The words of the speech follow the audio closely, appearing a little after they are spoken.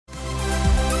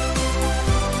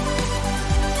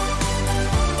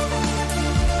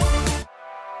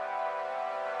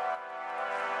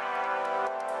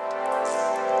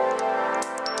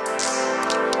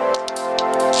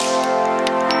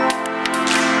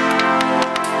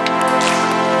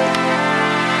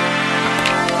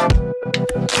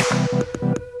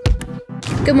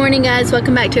Good morning guys,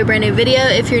 welcome back to a brand new video.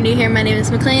 If you're new here, my name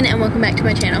is McLaine and welcome back to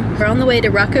my channel. We're on the way to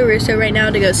Roccaraso right now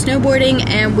to go snowboarding,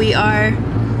 and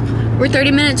we're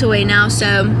 30 minutes away now,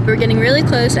 so we're getting really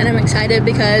close and I'm excited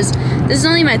because this is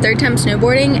only my third time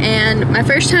snowboarding, and my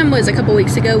first time was a couple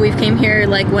weeks ago. We've came here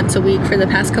like once a week for the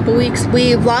past couple weeks.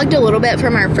 We vlogged a little bit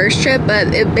from our first trip,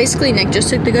 but basically Nick just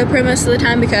took the GoPro most of the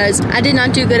time because I did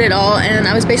not do good at all and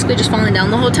I was basically just falling down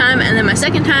the whole time. And then my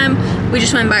second time we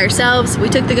just went by ourselves. We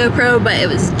took the GoPro, but it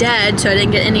was dead, so I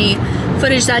didn't get any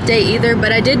footage that day either,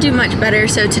 but I did do much better.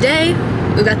 So today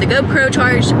we've got the GoPro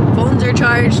charged, phones are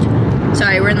charged.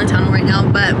 Sorry, we're in the tunnel right now,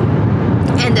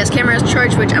 and this camera is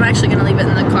charged, which I'm actually gonna leave it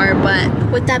in the car.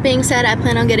 But with that being said, I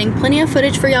plan on getting plenty of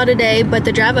footage for y'all today, but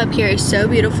the drive up here is so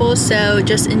beautiful, so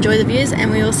just enjoy the views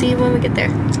and we will see you when we get there.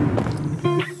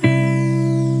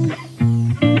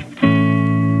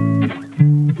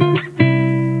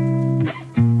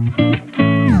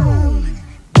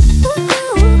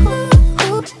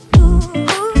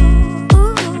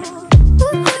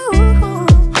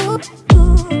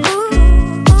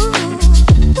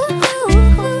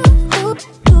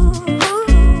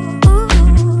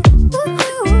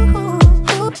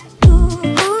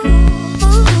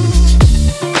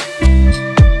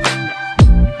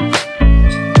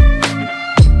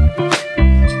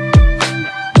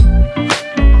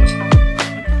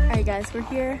 We're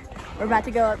here, we're about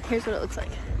to go up. Here's what it looks like.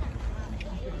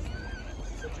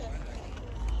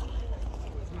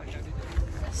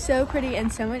 So pretty and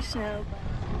so much snow.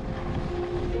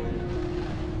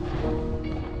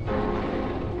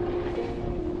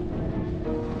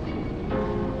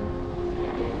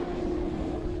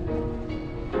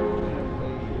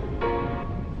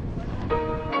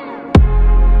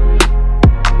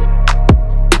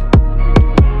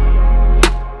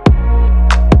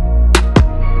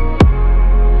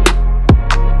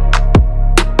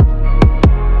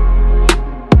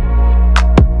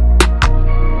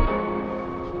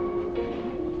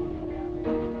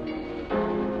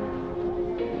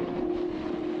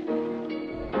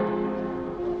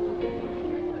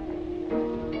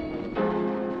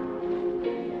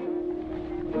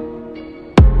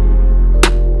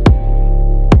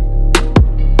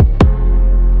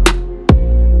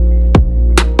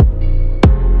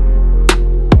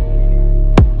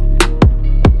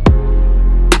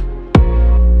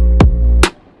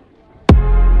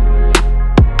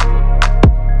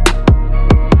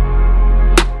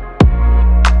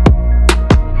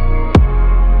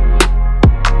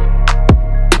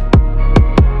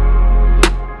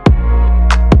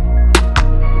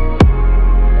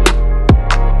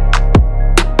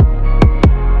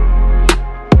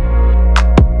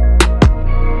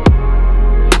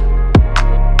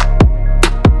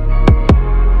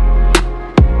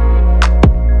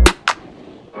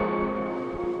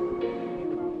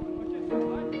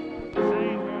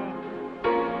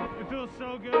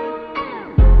 So good.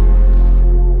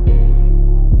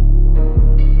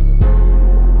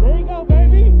 There you go,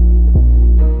 baby.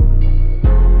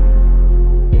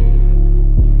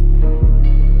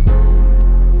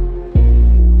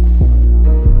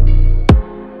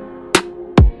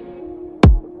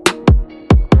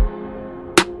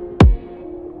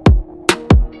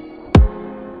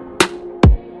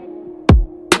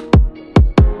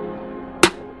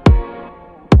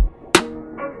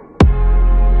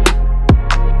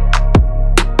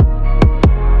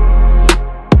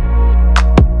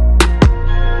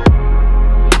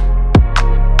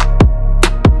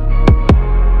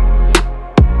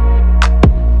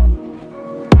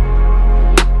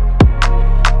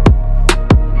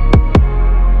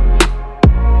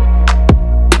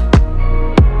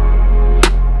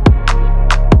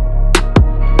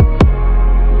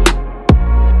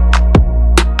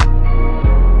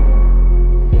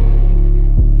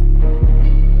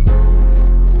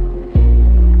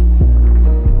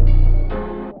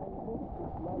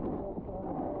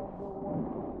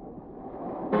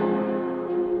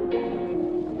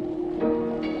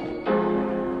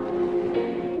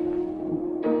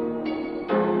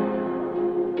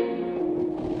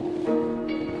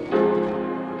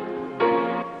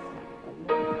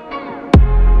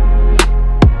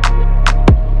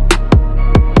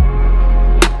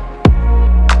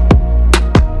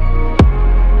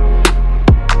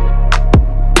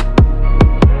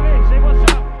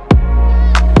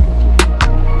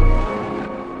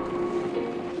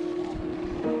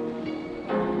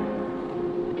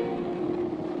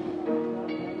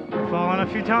 A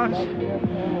few times,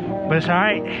 but it's all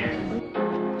right.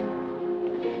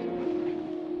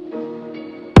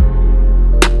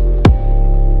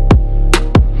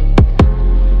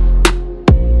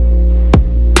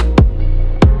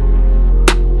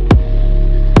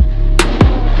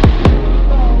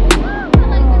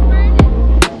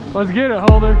 Let's get it,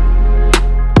 Holder.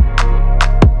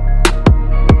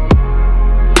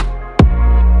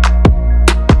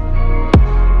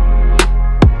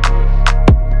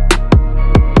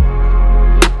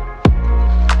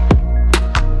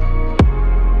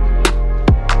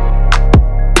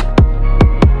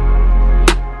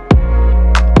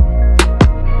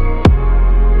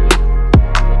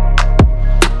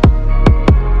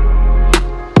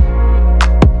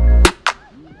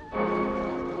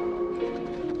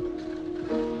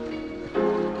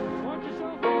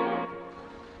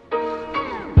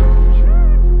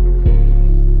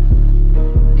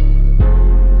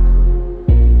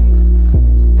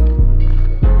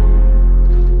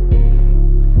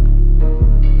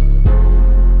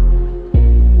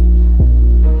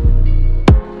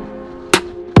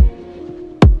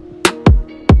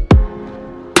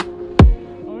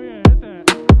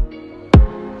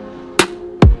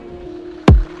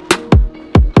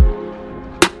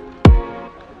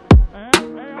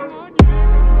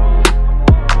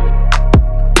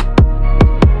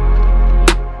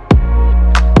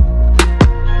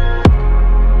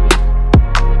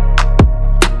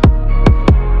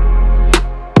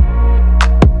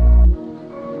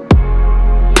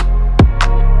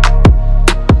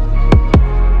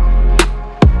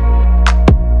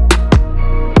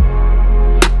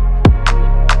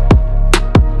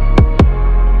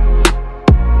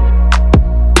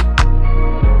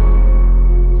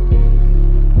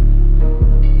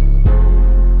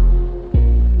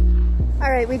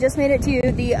 We just made it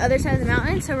to the other side of the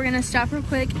mountain, so we're gonna stop real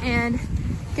quick and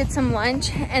get some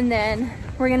lunch, and then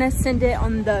we're gonna send it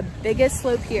on the biggest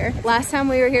slope here. Last time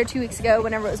we were here 2 weeks ago,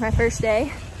 whenever it was my first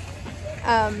day,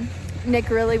 Nick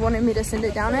really wanted me to send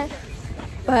it down it,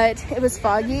 but it was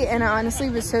foggy and I honestly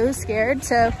was so scared,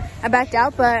 so I backed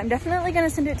out, but I'm definitely gonna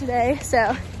send it today.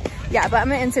 So yeah, but I'm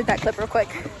gonna insert that clip real quick.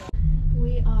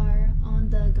 We are on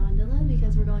the gondola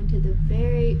because we're going to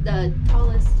the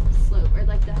tallest slope, or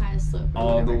like the highest slope.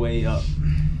 All the way up.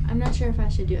 I'm not sure if I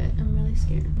should do it. I'm really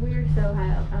scared. We're so high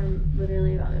up. I'm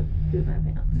literally about to poop my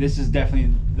pants. This is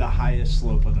definitely the highest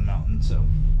slope of the mountain, so. I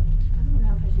don't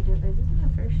know if I should do it, but this is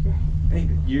my first day. Hey,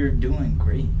 you're doing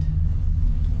great.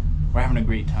 We're having a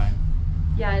great time.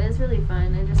 Yeah, it is really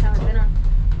fun. I just haven't been on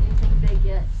anything big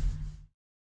yet.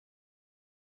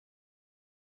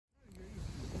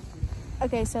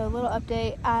 Okay, so a little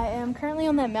update. I am currently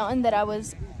on that mountain that I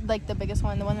was, like, the biggest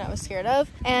one, the one that I was scared of.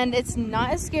 And it's not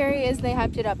as scary as they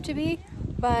hyped it up to be.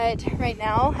 But right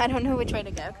now, I don't know which way to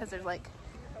go because there's, like,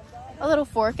 a little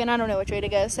fork and I don't know which way to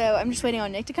go. So I'm just waiting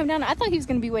on Nick to come down. I thought he was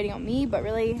going to be waiting on me, but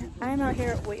really, I'm out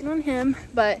here waiting on him.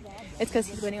 But it's because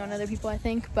he's waiting on other people, I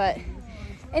think. But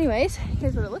anyways,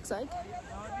 here's what it looks like.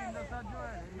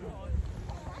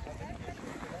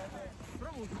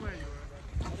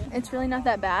 It's really not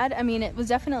that bad. I mean, it was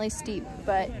definitely steep,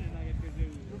 but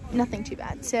nothing too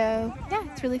bad. So yeah,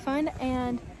 it's really fun,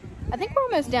 and I think we're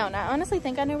almost down. I honestly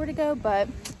think I know where to go, but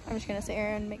I'm just gonna sit here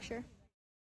and make sure.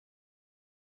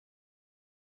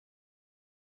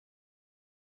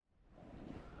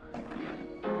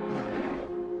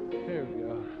 There we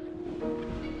go.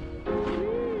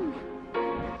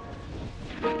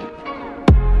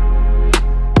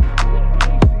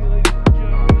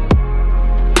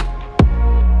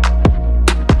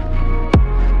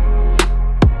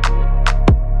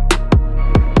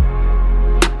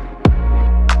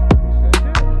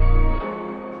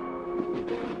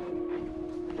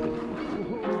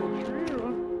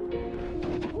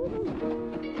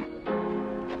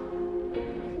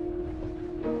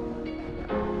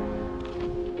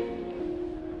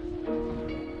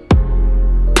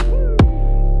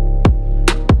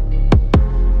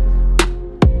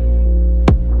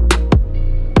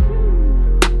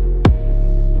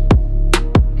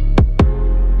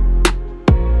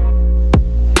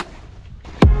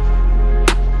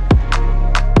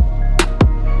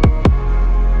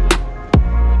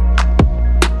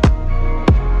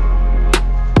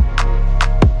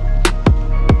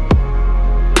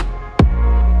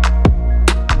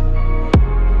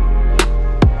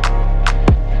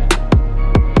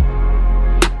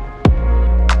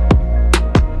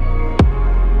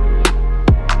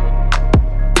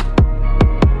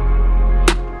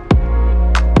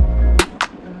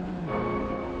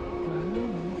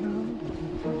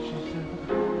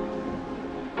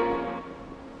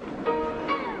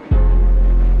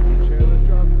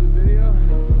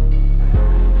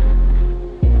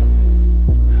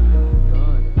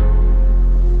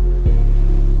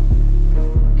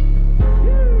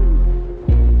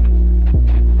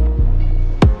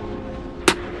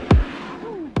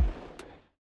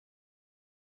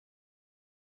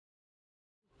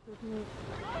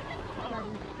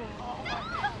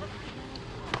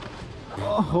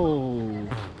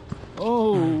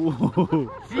 Oh,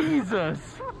 Jesus.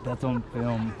 That's on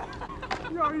film.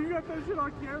 Yo, you got that shit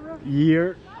on camera?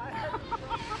 Year.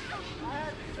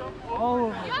 Oh,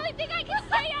 The only thing I can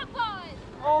stay up on.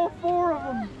 all 4 of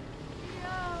them.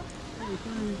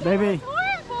 Baby,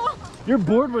 Horrible. your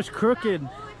board was crooked.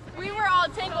 We were all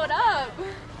tangled up.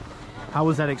 How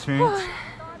was that experience?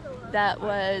 That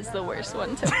was the worst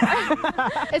one so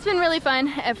far. It's been really fun.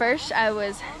 At first I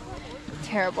was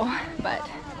terrible, but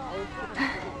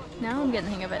now I'm getting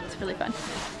the hang of it. It's really fun.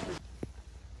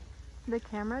 The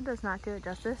camera does not do it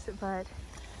justice, but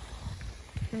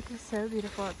it is so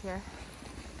beautiful up here.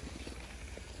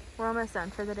 We're almost done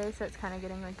for the day, so it's kind of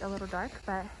getting like a little dark,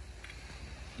 but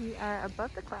we are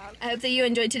above the clouds. I hope that you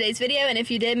enjoyed today's video, and if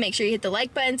you did, make sure you hit the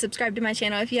like button, subscribe to my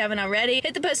channel if you haven't already,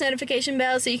 hit the post notification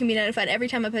bell so you can be notified every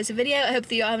time I post a video. I hope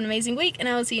that you all have an amazing week, and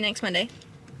I will see you next Monday.